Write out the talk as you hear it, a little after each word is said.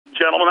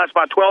gentlemen. That's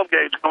my 12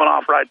 gauge coming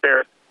off right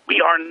there. We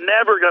are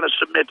never going to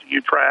submit to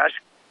you, trash.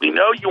 We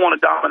know you want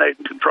to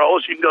dominate and control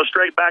us. You can go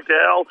straight back to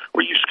hell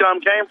where you scum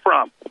came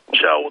from.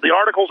 So the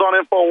article's on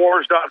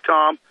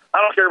Infowars.com. I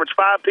don't care if it's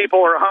 5 people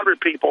or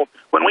 100 people.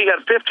 When we had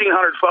 1,500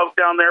 folks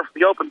down there for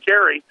the open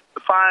carry,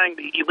 defying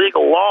the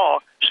illegal law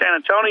San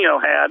Antonio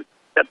had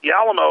at the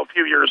Alamo a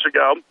few years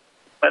ago,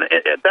 and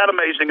at that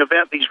amazing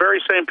event, these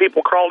very same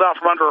people crawled out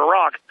from under a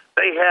rock.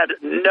 They had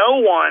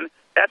no one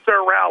at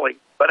their rally,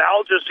 but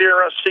Al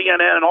Jazeera,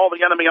 CNN, and all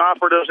the enemy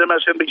operatives,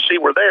 MSNBC,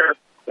 were there.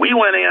 We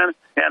went in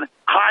and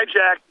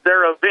hijacked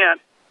their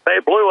event. They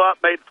blew up,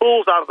 made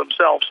fools out of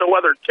themselves. So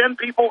whether 10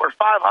 people or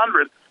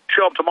 500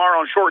 show up tomorrow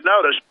on short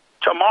notice,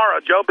 tomorrow,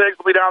 Joe Biggs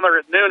will be down there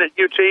at noon at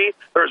UT.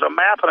 There's a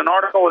map and an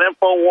article at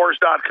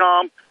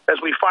Infowars.com as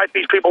we fight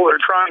these people that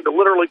are trying to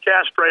literally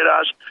castrate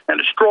us and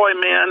destroy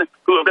men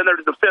who have been there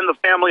to defend the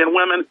family and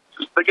women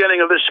since the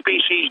beginning of this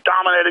species,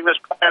 dominating this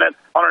planet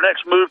on our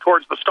next move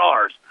towards the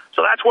stars.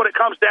 So that's what it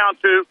comes down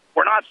to.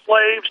 We're not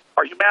slaves.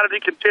 Our humanity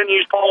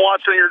continues. Paul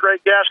Watson, your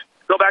great guest.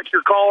 Go back to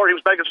your caller. He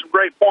was making some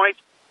great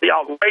points. The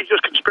outrageous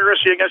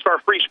conspiracy against our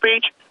free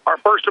speech, our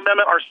First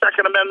Amendment, our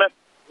Second Amendment.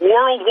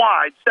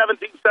 Worldwide,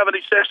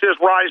 1776 is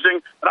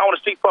rising, and I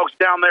want to see folks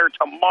down there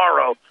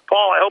tomorrow.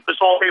 Paul, I hope this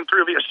all came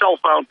through via cell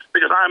phone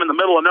because I'm in the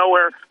middle of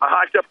nowhere. I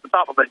hiked up to the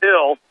top of a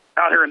hill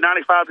out here in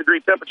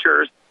 95-degree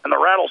temperatures, and the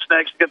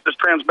rattlesnakes get this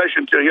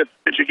transmission to you.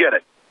 Did you get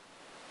it?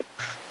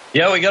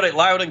 Yeah, we got it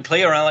loud and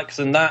clear, Alex,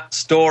 and that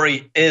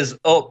story is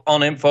up on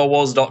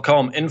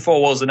Infowars.com.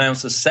 Infowars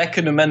announced a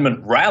Second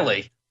Amendment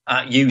rally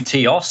at UT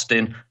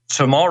Austin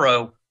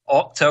tomorrow,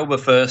 October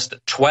 1st,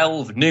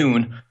 12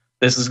 noon.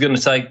 This is going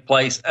to take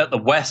place at the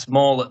West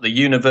Mall at the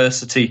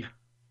University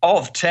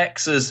of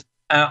Texas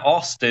at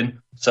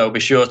Austin. So be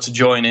sure to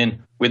join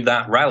in with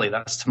that rally.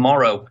 That's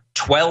tomorrow,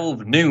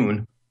 12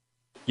 noon,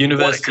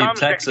 University of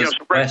Texas,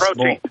 West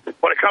Mall.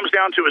 What it comes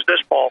down to is this,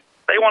 Paul.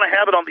 They want to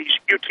have it on these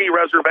UT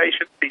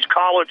reservations, these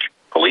college,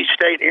 police,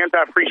 state,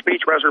 anti-free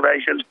speech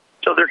reservations,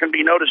 so there can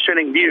be no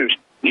dissenting views.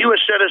 You as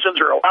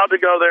citizens are allowed to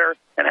go there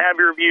and have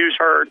your views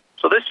heard.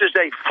 So this is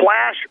a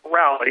flash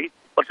rally.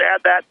 Let's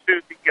add that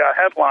to the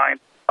headline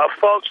of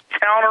folks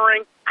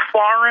countering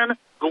foreign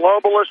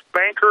globalist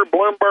banker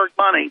Bloomberg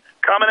money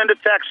coming into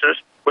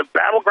Texas with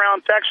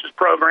Battleground Texas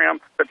program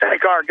to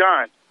take our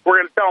guns. We're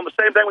going to tell them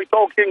the same thing we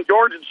told King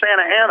George in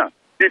Santa Ana.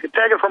 You can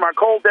take it from our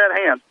cold, dead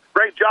hands.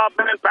 Great job,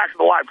 man. Back to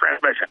the live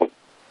transmission.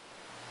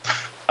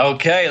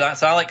 Okay,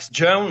 that's Alex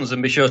Jones,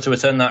 and be sure to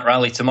attend that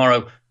rally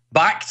tomorrow.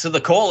 Back to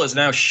the callers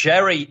now.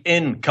 Sherry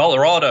in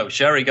Colorado.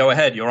 Sherry, go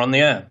ahead. You're on the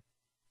air.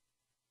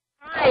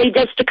 Hi,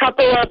 just a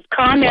couple of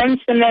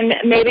comments and then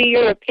maybe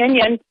your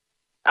opinion.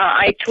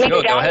 I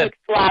tweeted Alex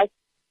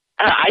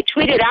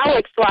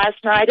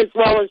last night, as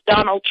well as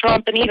Donald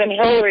Trump and even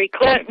Hillary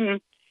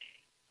Clinton.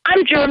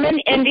 I'm German,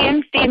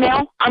 Indian,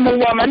 female. I'm a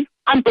woman.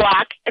 I'm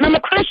black, and I'm a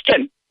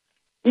Christian.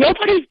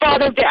 Nobody's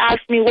bothered to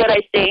ask me what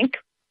I think.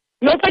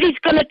 Nobody's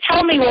going to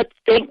tell me what to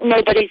think.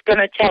 Nobody's going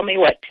to tell me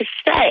what to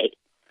say.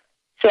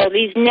 So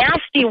these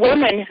nasty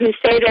women who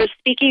say they're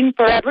speaking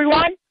for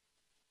everyone,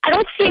 I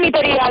don't see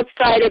anybody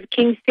outside of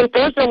King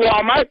Soopers or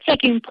Walmart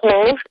taking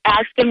polls,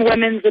 asking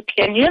women's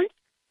opinions.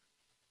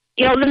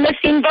 You know, the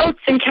missing votes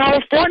in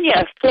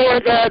California for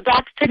the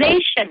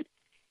vaccination.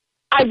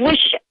 I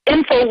wish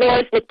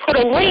InfoWars would put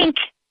a link.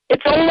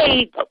 It's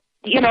only,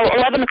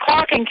 11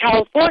 o'clock in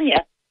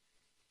California.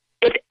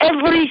 If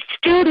every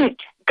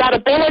student got a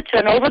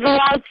bulletin over the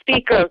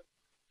loudspeaker,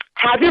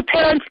 have your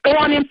parents go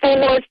on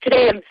InfoWars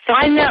today and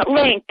sign that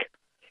link,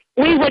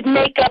 we would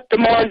make up the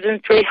more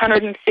than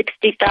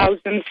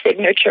 360,000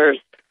 signatures.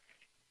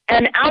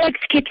 And Alex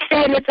keeps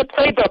saying it's a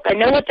playbook. I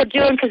know what they're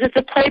doing because it's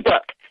a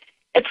playbook.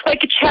 It's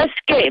like a chess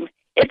game.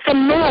 It's a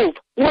move.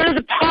 What are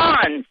the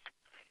pawns?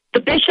 The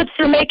bishops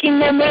are making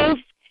their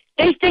moves.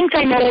 They think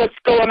they know what's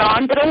going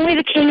on, but only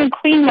the king and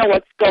queen know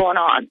what's going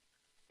on.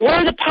 What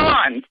are the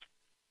pawns?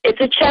 It's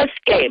a chess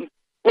game.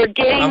 We're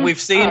getting, and we've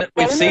seen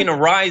a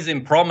rise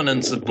in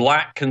prominence of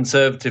black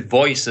conservative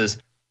voices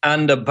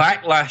and a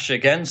backlash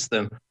against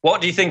them. What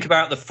do you think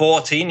about the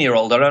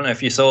 14-year-old? I don't know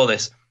if you saw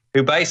this,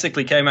 who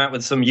basically came out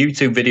with some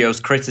YouTube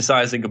videos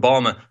criticizing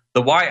Obama.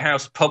 The White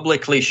House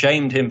publicly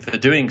shamed him for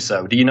doing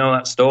so. Do you know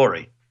that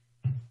story?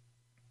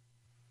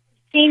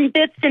 Seen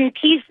bits and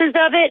pieces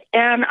of it,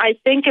 and I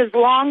think as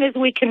long as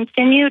we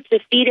continue to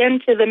feed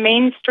into the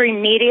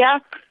mainstream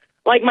media,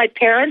 like my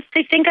parents,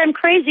 they think I'm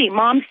crazy.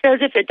 Mom says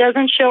if it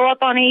doesn't show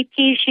up on AP,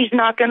 she's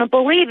not going to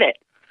believe it.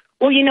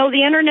 Well,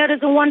 the internet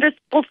is a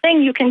wonderful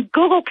thing. You can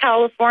Google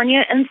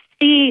California and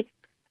see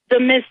the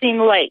missing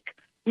lake.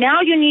 Now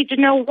you need to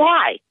know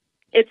why.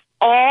 It's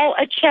all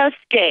a chess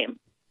game.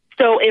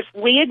 So if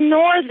we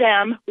ignore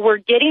them, we're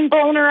getting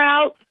Boner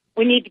out.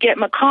 We need to get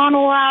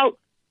McConnell out.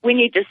 We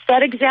need to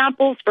set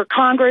examples for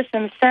Congress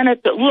and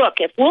Senate that, look,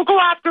 if we'll go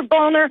after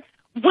Boner,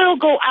 we'll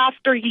go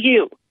after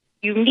you.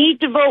 You need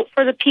to vote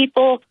for the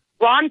people.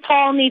 Ron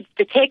Paul needs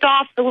to take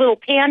off the little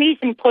panties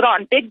and put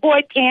on big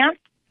boy pants,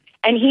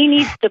 and he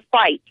needs to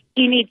fight.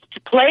 He needs to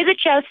play the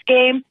chess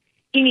game.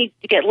 He needs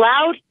to get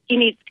loud. He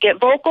needs to get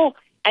vocal.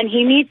 and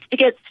he needs to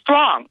get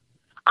strong.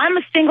 I'm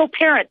a single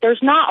parent.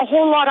 There's not a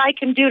whole lot I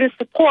can do to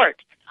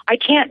support. I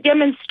can't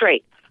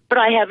demonstrate, but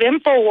I have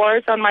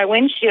InfoWars on my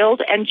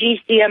windshield and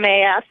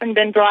GCMAF and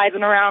been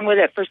driving around with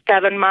it for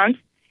 7 months.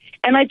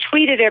 And I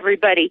tweeted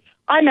everybody,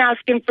 I'm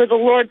asking for the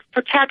Lord's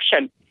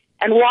protection.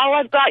 And while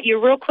I've got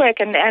you real quick,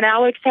 and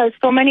Alex has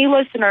so many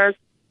listeners,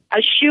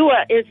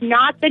 Yeshua is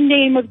not the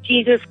name of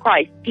Jesus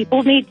Christ.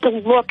 People need to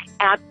look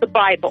at the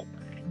Bible.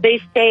 They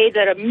say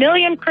that 1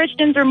 million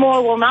Christians or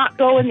more will not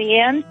go in the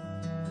end.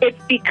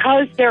 It's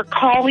because they're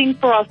calling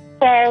for a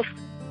false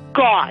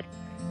God.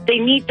 They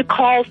need to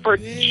call for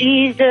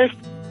Jesus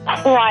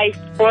Christ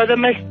or the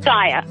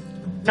Messiah,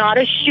 not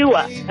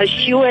Yeshua.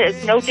 Yeshua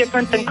is no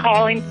different than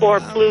calling for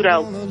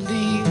Pluto.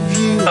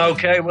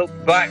 Okay, we'll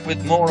be back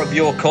with more of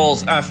your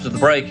calls after the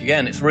break.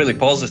 Again, it's really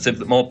positive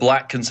that more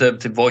black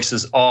conservative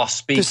voices are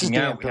speaking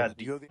out.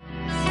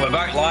 We're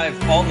back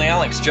live on the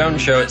Alex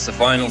Jones Show. It's the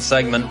final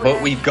segment,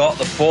 but we've got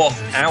the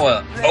 4th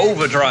hour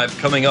overdrive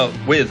coming up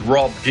with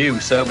Rob Pugh,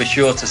 so be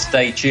sure to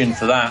stay tuned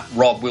for that.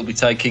 Rob will be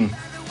taking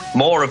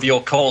more of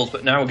your calls,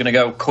 but now we're going to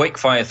go quick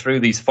fire through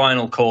these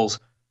final calls.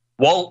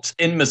 Walt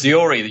in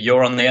Missouri,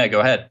 you're on the air. Go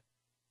ahead.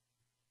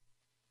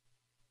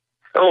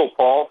 Hello,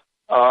 Paul.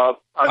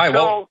 Hi,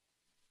 Walt.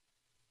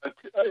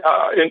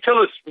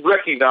 Until it's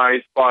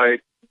recognized by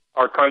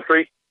our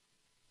country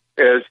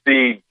as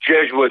the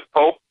Jesuit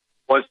Pope,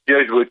 once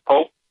Jesuit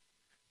Pope,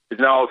 is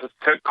now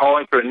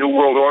calling for a new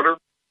world order.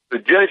 The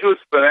Jesuits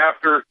have been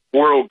after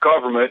world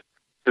government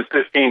since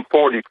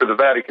 1540 for the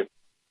Vatican.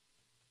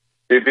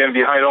 They've been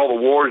behind all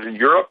the wars in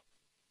Europe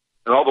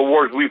and all the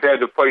wars we've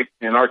had to fight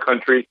in our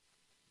country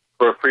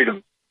for our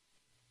freedom.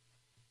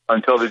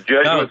 Until the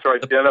Jesuits are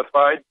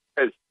identified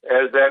as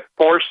that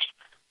force,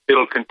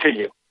 it'll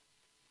continue.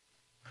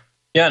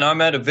 Yeah, and I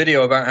made a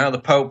video about how the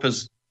Pope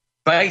has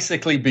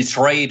basically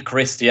betrayed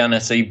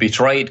Christianity,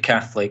 betrayed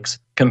Catholics,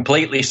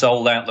 completely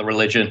sold out the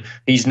religion.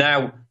 He's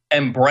now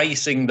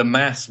embracing the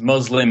mass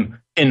Muslim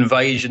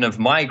invasion of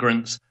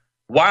migrants,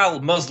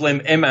 while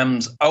Muslim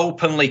imams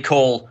openly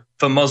call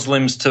for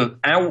Muslims to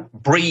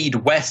outbreed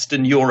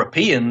Western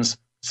Europeans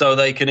so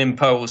they can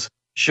impose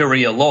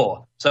Sharia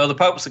law. So the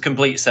Pope's a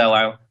complete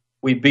sellout.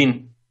 We've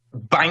been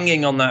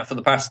banging on that for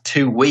the past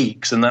 2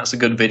 weeks, and that's a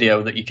good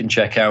video that you can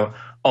check out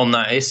on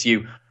that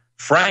issue.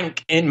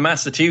 Frank in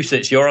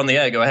Massachusetts, you're on the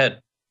air. Go ahead.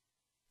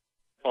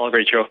 Well,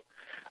 great show.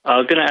 I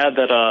was going to add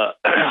that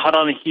hot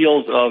on the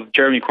heels of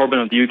Jeremy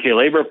Corbyn of the UK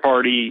Labour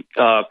Party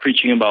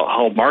preaching about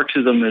how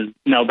Marxism is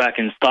now back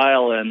in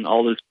style and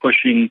all this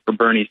pushing for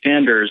Bernie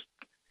Sanders,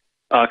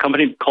 a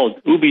company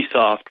called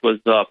Ubisoft was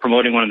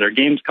promoting one of their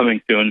games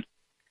coming soon,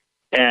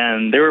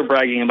 and they were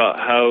bragging about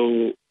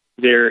how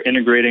they're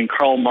integrating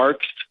Karl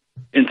Marx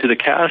into the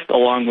cast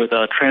along with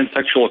a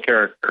transsexual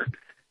character.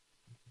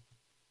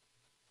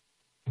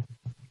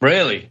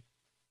 Really?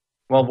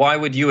 Well, why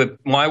would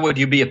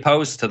you be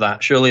opposed to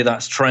that? Surely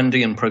that's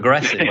trendy and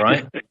progressive,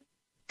 right?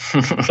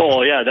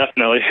 Oh, yeah,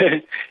 definitely.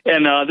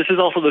 And this is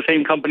also the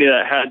same company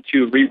that had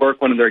to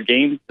rework one of their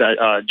games that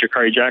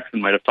Jakari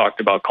Jackson might have talked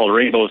about called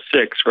Rainbow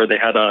Six, where they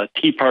had a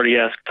Tea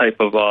Party-esque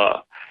type of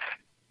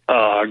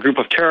group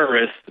of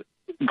terrorists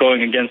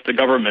going against the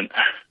government.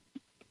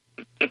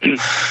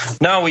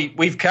 No,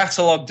 we've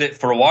catalogued it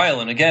for a while,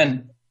 and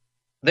again,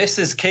 this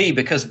is key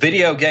because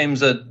video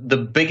games are the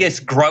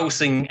biggest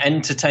grossing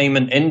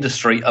entertainment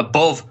industry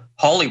above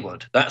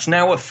Hollywood. That's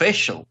now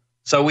official.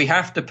 So we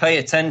have to pay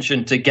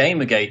attention to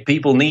Gamergate.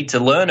 People need to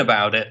learn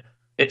about it.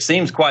 It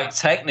seems quite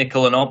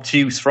technical and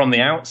obtuse from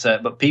the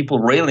outset, but people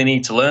really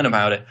need to learn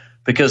about it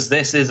because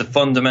this is a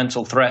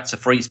fundamental threat to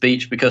free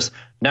speech, because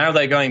now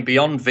they're going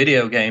beyond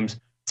video games,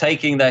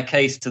 taking their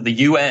case to the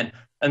UN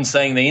and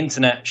saying the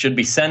internet should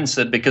be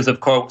censored because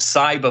of, quote,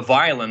 cyber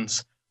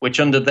violence, which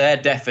under their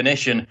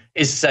definition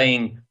is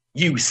saying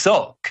you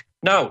suck.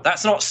 No,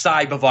 that's not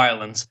cyber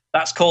violence.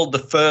 That's called the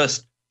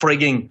First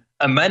Frigging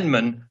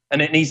Amendment,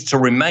 and it needs to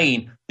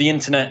remain. The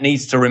internet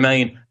needs to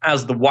remain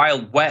as the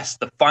Wild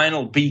West, the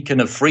final beacon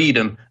of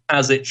freedom,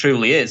 as it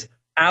truly is.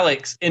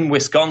 Alex in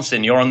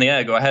Wisconsin, you're on the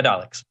air. Go ahead,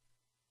 Alex.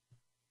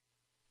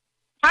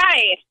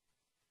 Hi.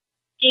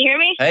 Can you hear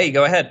me? Hey,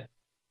 go ahead.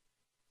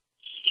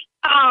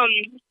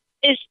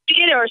 Is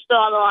Theodore still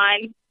on the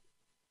line?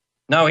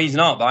 No, he's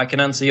not, but I can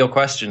answer your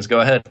questions. Go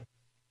ahead.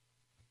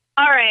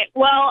 All right.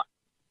 Well,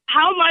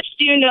 how much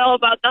do you know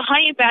about the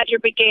Honey Badger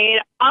Brigade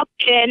up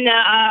in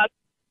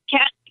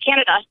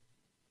Canada?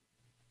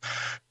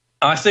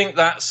 I think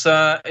that's,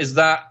 is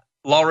that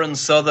Lauren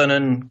Southern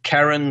and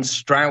Karen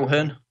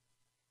Strouhan?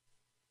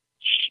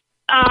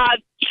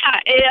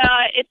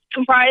 It's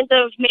comprised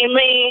of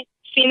mainly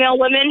female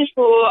women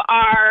who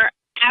are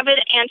avid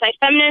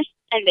anti-feminists,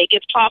 and they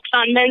give talks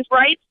on men's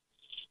rights.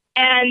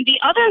 And the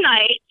other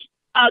night,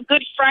 a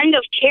good friend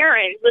of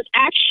Karen's was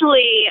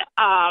actually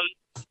on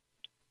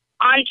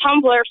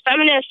Tumblr.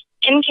 Feminists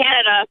in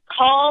Canada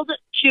called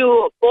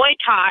to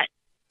boycott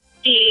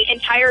the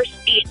entire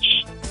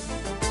speech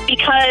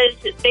because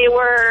they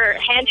were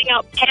handing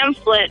out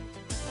pamphlets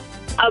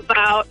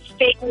about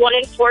fake 1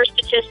 in 4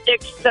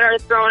 statistics that are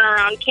thrown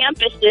around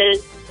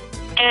campuses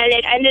And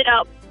it ended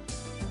up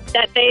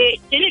that they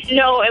didn't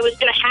know it was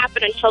going to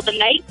happen until the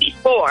night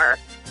before.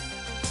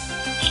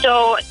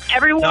 So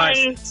everyone...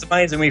 Nice. It's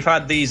amazing. We've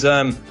had these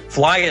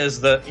flyers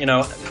that,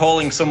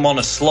 calling someone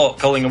a slut,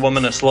 calling a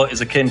woman a slut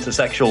is akin to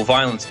sexual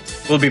violence.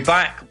 We'll be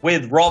back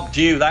with Rob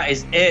Dew. That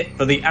is it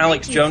for the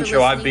Alex Jones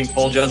Show. I've been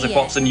Paul Joseph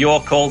Watson.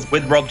 Your calls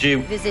with Rob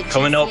Dew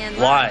coming up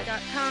live.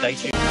 Stay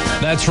tuned.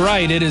 That's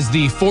right. It is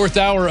the 4th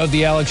hour of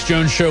the Alex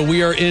Jones Show.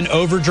 We are in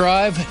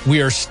overdrive.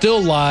 We are still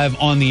live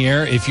on the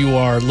air. If you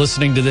are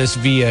listening to this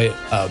via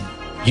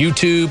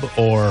YouTube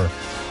or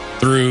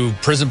through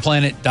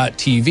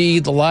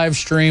prisonplanet.tv, the live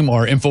stream,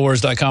 or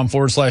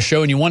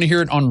Infowars.com/show, and you want to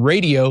hear it on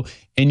radio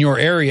in your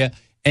area,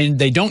 and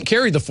they don't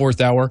carry the 4th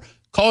hour,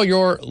 call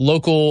your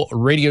local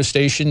radio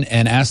station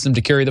and ask them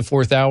to carry the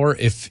 4th hour.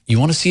 If you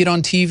want to see it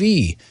on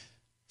TV,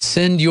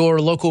 send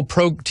your local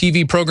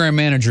TV program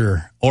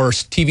manager or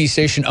TV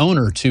station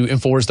owner to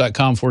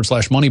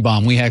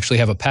Infowars.com/moneybomb. We actually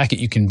have a packet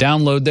you can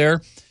download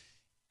there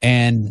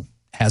and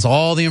has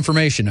all the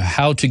information of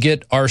how to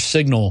get our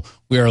signal.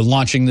 We are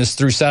launching this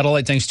through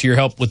satellite thanks to your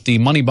help with the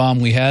money bomb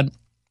we had.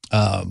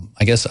 I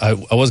guess I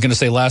was going to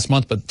say last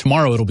month, but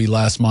tomorrow it'll be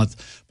last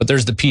month. But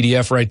there's the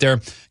PDF right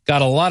there.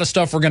 Got a lot of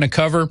stuff we're going to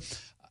cover.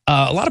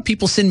 A lot of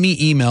people send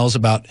me emails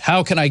about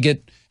how do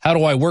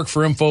I work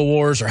for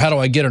InfoWars, or how do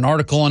I get an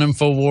article on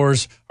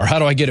InfoWars, or how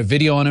do I get a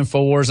video on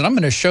InfoWars? And I'm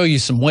going to show you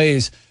some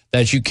ways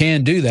that you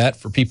can do that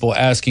for people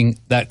asking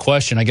that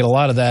question. I get a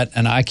lot of that,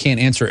 and I can't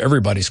answer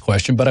everybody's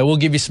question, but I will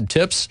give you some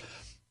tips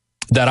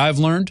that I've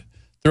learned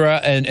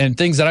throughout and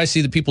things that I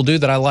see that people do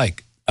that I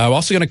like. I'm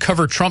also going to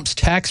cover Trump's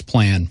tax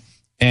plan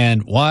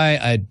and why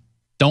I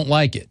don't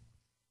like it.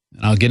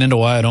 And I'll get into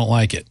why I don't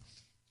like it.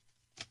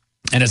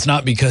 And it's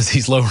not because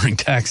he's lowering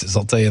taxes,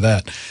 I'll tell you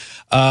that.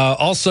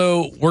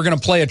 Also, we're going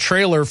to play a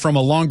trailer from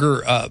a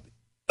longer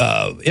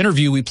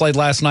interview we played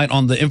last night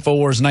on the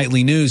InfoWars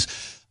Nightly News.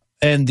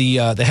 And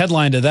the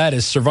headline to that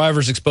is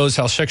Survivors Expose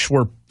How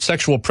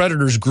Sexual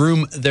Predators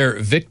Groom Their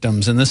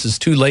Victims. And this is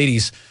two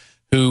ladies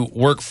who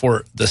work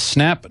for the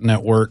Snap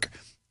Network.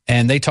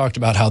 And they talked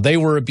about how they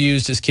were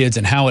abused as kids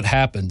and how it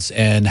happens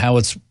and how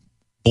it's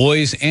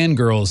boys and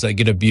girls that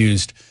get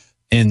abused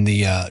in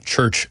the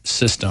church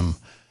system.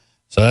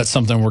 So that's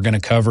something we're going to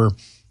cover.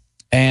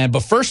 But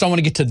first, I want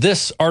to get to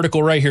this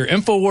article right here.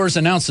 InfoWars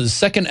announces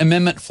Second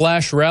Amendment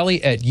flash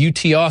rally at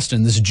UT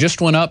Austin. This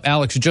just went up.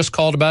 Alex just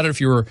called about it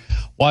if you were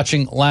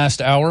watching last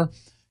hour.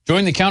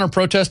 Join the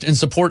counter-protest in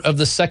support of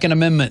the Second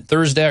Amendment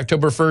Thursday,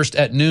 October 1st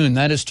at noon.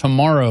 That is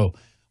tomorrow.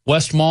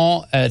 West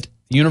Mall at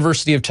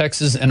University of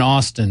Texas in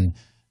Austin.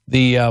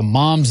 The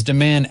Moms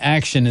Demand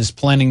Action is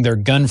planning their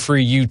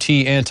gun-free UT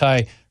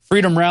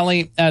anti-freedom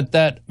rally at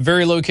that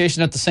very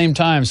location at the same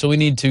time. So we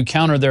need to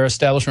counter their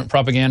establishment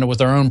propaganda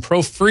with our own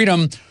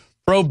pro-freedom,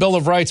 pro-Bill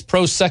of Rights,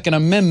 pro-Second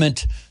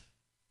Amendment.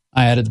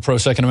 I added the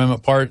pro-Second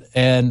Amendment part,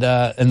 and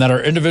that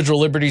our individual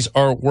liberties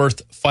are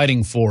worth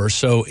fighting for.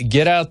 So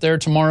get out there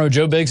tomorrow.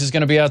 Joe Biggs is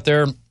going to be out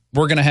there.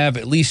 We're going to have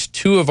at least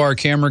two of our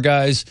camera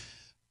guys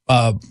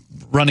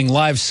running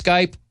live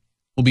Skype.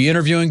 We'll be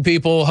interviewing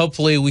people.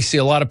 Hopefully we see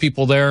a lot of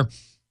people there.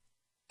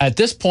 At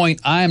this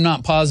point, I am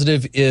not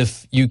positive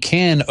if you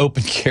can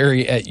open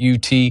carry at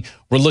UT.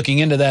 We're looking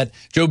into that.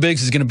 Joe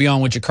Biggs is going to be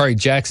on with Jakari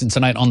Jackson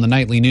tonight on the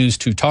Nightly News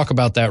to talk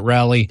about that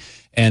rally,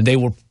 and they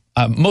will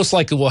most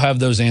likely will have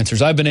those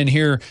answers. I've been in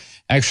here,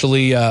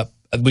 actually,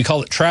 we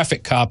call it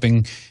traffic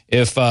copping.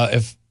 If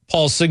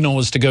Paul's signal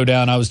was to go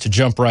down, I was to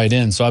jump right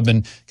in. So I've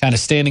been kind of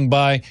standing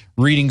by,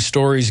 reading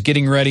stories,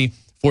 getting ready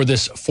for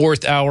this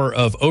 4th hour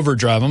of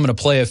Overdrive. I'm going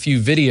to play a few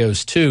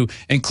videos, too,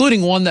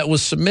 including one that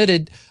was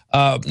submitted,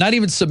 not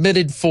even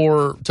submitted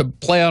to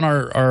play on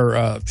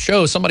our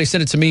show. Somebody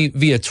sent it to me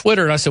via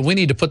Twitter, and I said, we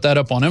need to put that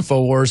up on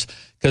InfoWars,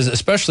 because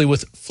especially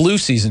with flu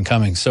season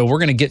coming. So we're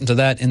going to get into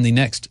that in the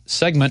next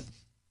segment.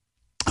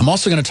 I'm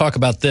also going to talk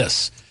about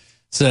this.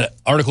 It's an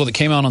article that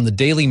came out on the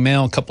Daily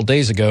Mail a couple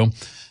days ago,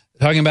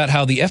 talking about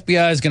how the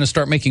FBI is going to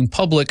start making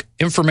public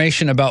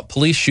information about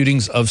police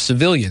shootings of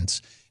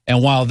civilians.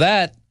 And while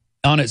that,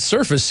 on its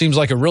surface, seems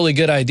like a really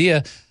good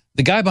idea,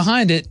 the guy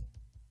behind it,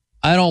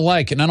 I don't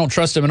like, and I don't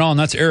trust him at all, and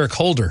that's Eric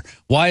Holder.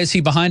 Why is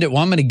he behind it?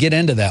 Well, I'm going to get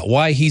into that,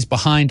 why he's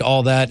behind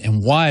all that,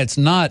 and why it's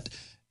not,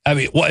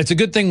 it's a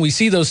good thing we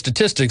see those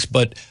statistics,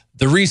 but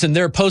the reason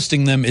they're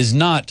posting them is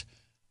not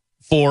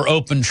for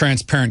open,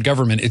 transparent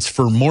government. It's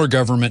for more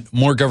government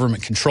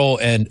control,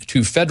 and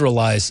to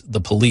federalize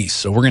the police.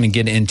 So we're going to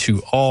get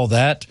into all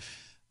that.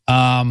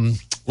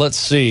 Let's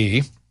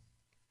see.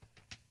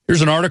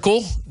 Here's an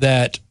article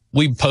that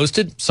we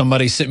posted.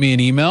 Somebody sent me an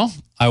email.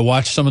 I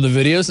watched some of the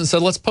videos and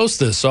said, let's post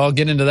this. So I'll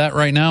get into that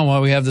right now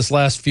while we have this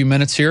last few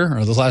minutes here,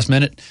 or this last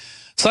minute.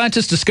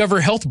 Scientists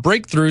discover health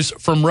breakthroughs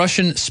from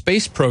Russian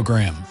space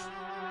program.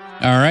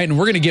 All right, and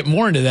we're going to get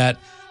more into that,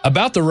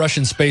 about the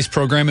Russian space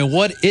program and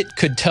what it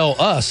could tell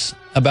us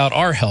about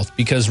our health,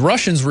 because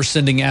Russians were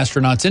sending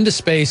astronauts into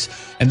space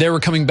and they were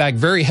coming back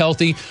very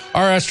healthy.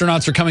 Our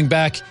astronauts are coming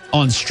back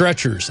on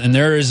stretchers, and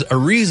there is a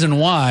reason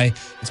why.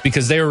 It's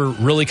because they were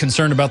really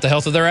concerned about the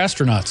health of their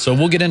astronauts. So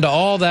we'll get into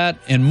all that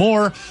and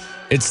more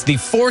It's the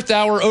 4th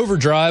hour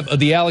overdrive of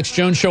the Alex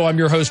Jones Show. I'm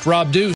your host, Rob Deuce.